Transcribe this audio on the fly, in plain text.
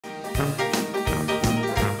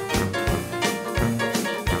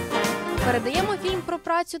Передаємо фільм про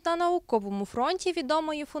працю на науковому фронті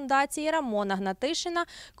відомої фундації Рамона Гнатишина,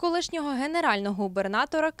 колишнього генерального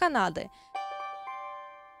губернатора Канади.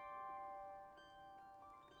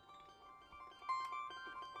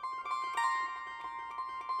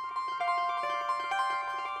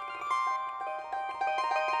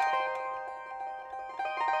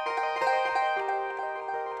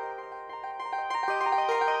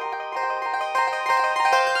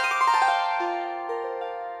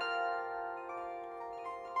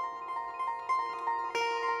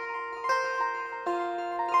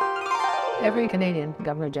 Every Canadian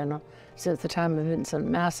Governor-General since the time of Vincent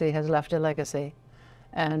Massey has left a legacy,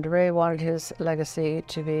 and Ray wanted his legacy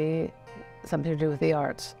to be something to do with the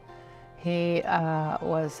arts. He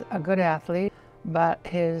was a good athlete, but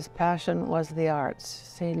his passion was the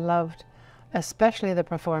arts. He loved especially the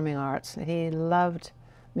performing arts. He loved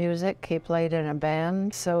music. He played in a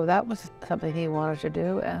band, so that was something he wanted to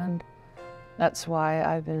do, and that's why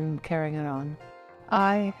I've been carrying it on.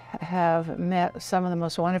 I have met some of the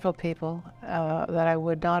most wonderful people that I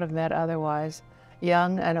would not have met otherwise,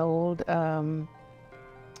 young and old,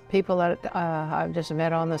 people that I've just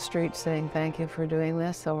met on the street saying thank you for doing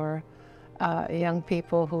this, or young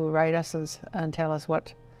people who write us and tell us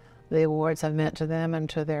what the awards have meant to them and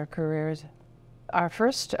to their careers. Our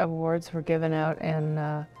first awards were given out in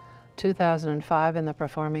 2005 in the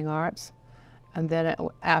performing arts, and then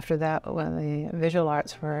after that when the visual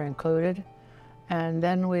arts were included. And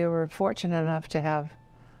then we were fortunate enough to have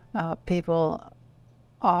people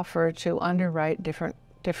offer to underwrite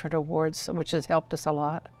different awards, which has helped us a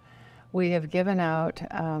lot. We have given out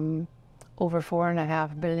over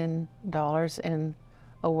 $4.5 billion in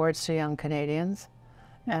awards to young Canadians,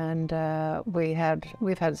 and we've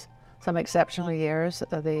had some exceptional years.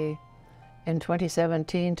 In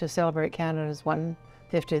 2017, to celebrate Canada's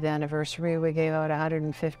 150th anniversary, we gave out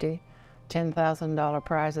 150 $10,000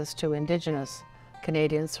 prizes to Indigenous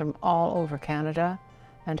Canadians from all over Canada,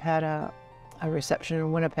 and had a reception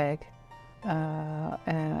in Winnipeg.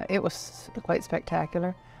 It was quite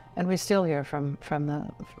spectacular, and we still hear from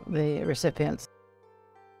the recipients.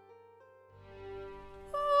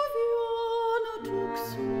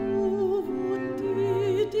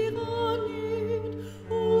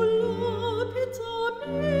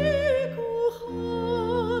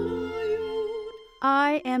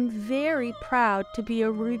 I am very proud to be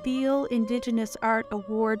a Reveal Indigenous Art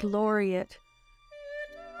Award laureate.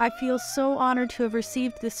 I feel so honored to have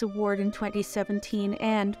received this award in 2017,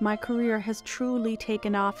 and my career has truly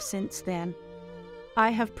taken off since then.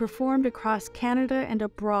 I have performed across Canada and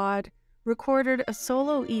abroad, recorded a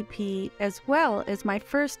solo EP as well as my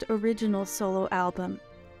first original solo album,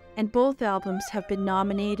 and both albums have been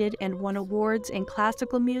nominated and won awards in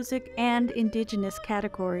classical music and Indigenous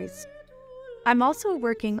categories. I'm also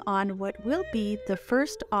working on what will be the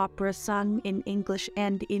first opera sung in English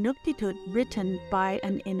and Inuktitut written by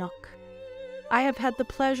an Inuk. I have had the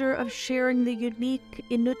pleasure of sharing the unique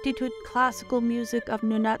Inuktitut classical music of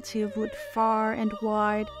Nunatsiavut far and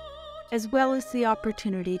wide, as well as the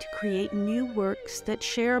opportunity to create new works that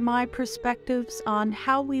share my perspectives on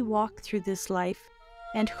how we walk through this life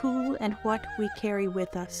and who and what we carry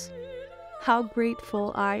with us. How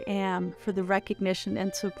grateful I am for the recognition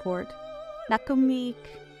and support. Nakamik.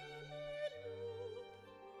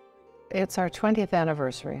 It's our 20th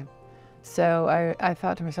anniversary. So I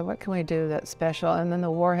thought to myself, what can we do that's special? And then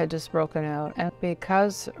the war had just broken out. And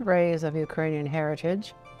because Ray is of Ukrainian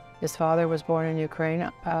heritage, his father was born in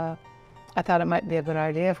Ukraine, I thought it might be a good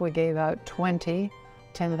idea if we gave out 20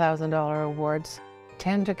 $10,000 awards,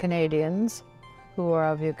 10 to Canadians who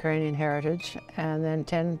are of Ukrainian heritage, and then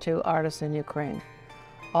 10 to artists in Ukraine.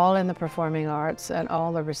 All in the performing arts, and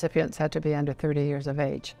all the recipients had to be under 30 years of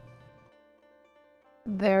age.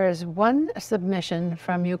 There is one submission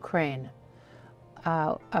from Ukraine,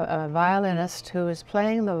 a violinist who is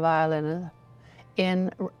playing the violin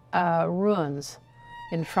in ruins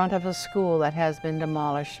in front of a school that has been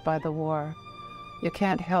demolished by the war. You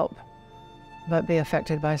can't help but be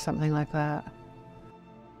affected by something like that.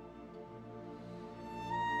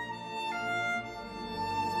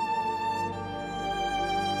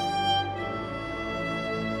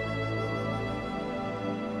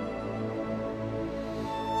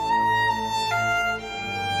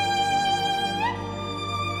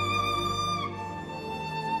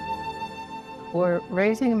 We're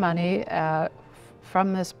raising money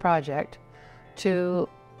from this project to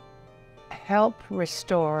help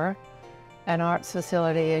restore an arts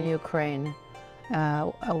facility in Ukraine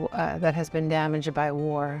that has been damaged by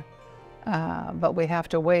war. But we have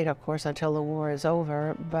to wait, of course, until the war is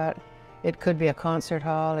over. But it could be a concert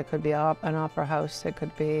hall, it could be an opera house, it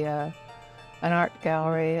could be an art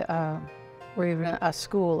gallery, or even a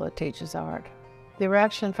school that teaches art. The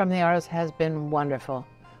reaction from the artists has been wonderful.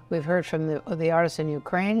 We've heard from the artists in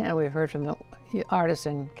Ukraine, and we've heard from the artists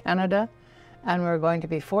in Canada, and we're going to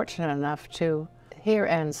be fortunate enough to hear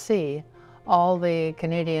and see all the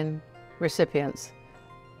Canadian recipients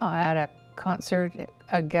at a concert,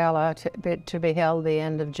 a gala to be held the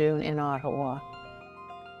end of June in Ottawa.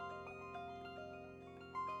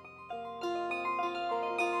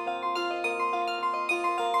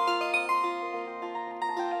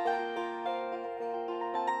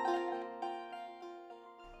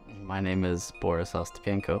 My name is Boris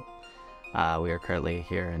Ostapenko. We are currently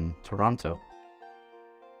here in Toronto.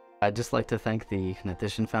 I'd just like to thank the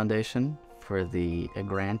Hnatyshyn Foundation for the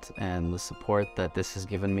grant and the support that this has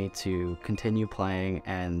given me to continue playing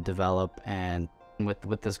and develop. And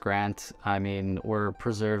with this grant, I mean, we're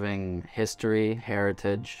preserving history,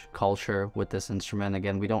 heritage, culture with this instrument.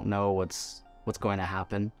 Again, we don't know what's going to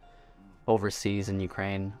happen overseas in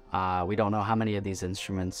Ukraine. We don't know how many of these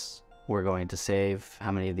instruments we're going to save,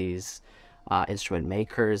 how many of these instrument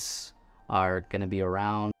makers are going to be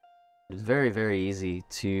around. It's very, very easy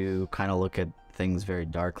to kind of look at things very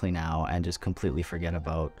darkly now and just completely forget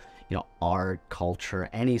about, you know, art, culture,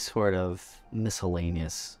 any sort of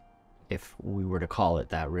miscellaneous, if we were to call it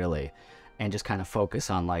that, really, and just kind of focus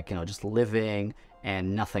on, like, you know, just living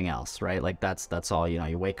and nothing else, right? Like that's all, you know,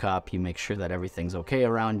 you wake up, you make sure that everything's okay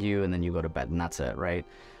around you, and then you go to bed, and that's it, right?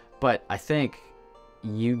 But I think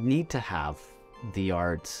you need to have the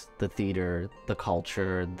art, the theater, the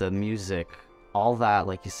culture, the music, all that.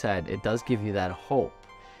 Like you said, it does give you that hope.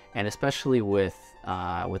 And especially with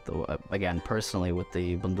again, personally, with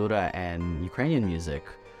the Bandura and Ukrainian music,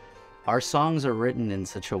 our songs are written in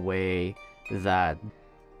such a way that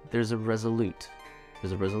there's a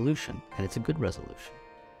resolution, and it's a good resolution.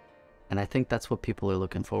 And I think that's what people are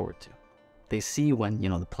looking forward to. They see when, you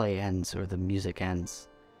know, the play ends or the music ends,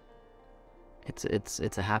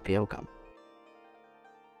 it's a happy outcome.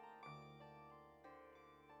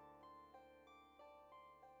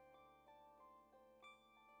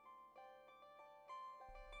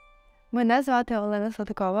 Мене звати Олена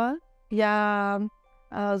Салтикова, я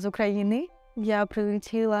з України. Я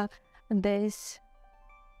прилетіла десь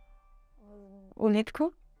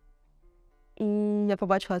улітку, і я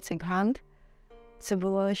побачила цей грант. Це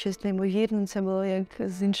було щось неймовірне, це було як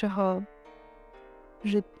з іншого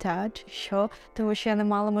життя чи що, тому що я не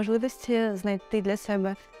мала можливості знайти для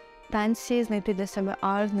себе танці, знайти для себе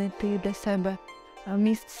арт, знайти для себе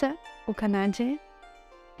місце у Канаді.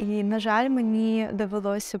 І, на жаль, мені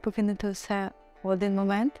довелося покинути все в один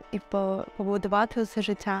момент і побудувати усе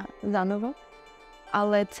життя заново.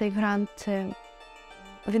 Але цей грант,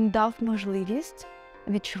 він дав можливість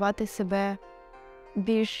відчувати себе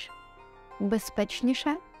більш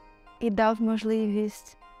безпечніше і дав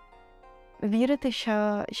можливість вірити,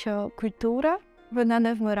 що культура, вона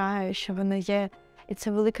не вмирає, що вона є. І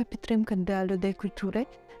це велика підтримка для людей культури,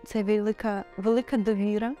 це велика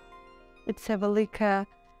довіра, і це велика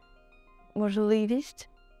можливість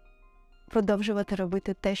продовжувати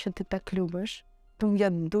робити те, що ти так любиш. Тому я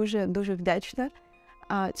дуже вдячна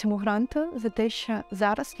цьому гранту за те, що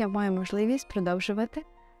зараз я маю можливість продовжувати,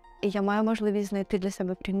 і я маю можливість знайти для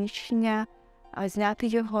себе приміщення, зняти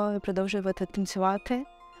його і продовжувати танцювати,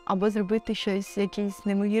 або зробити якийсь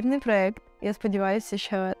неймовірний проєкт. Я сподіваюся,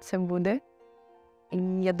 що це буде.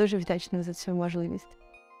 І я дуже вдячна за цю можливість.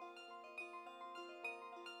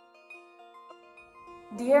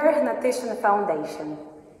 Dear Hnatyshyn Foundation,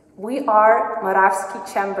 we are Moravsky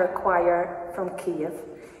Chamber Choir from Kyiv,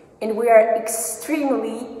 and we are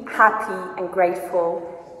extremely happy and grateful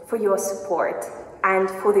for your support and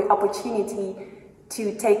for the opportunity to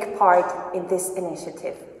take part in this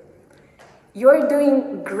initiative. You're doing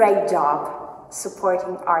a great job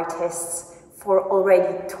supporting artists for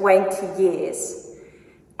already 20 years.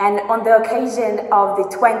 And on the occasion of the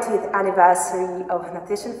 20th anniversary of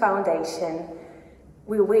Hnatyshyn Foundation,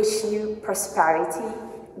 we wish you prosperity,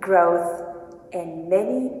 growth, and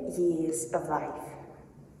many years of life.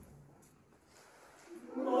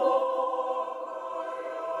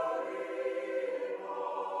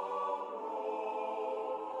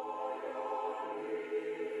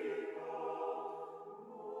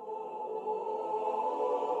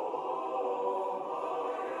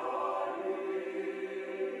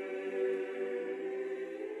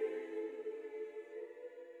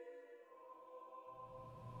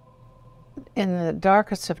 In the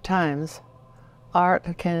darkest of times, art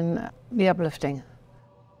can be uplifting.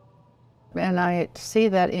 And I see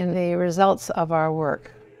that in the results of our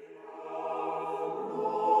work.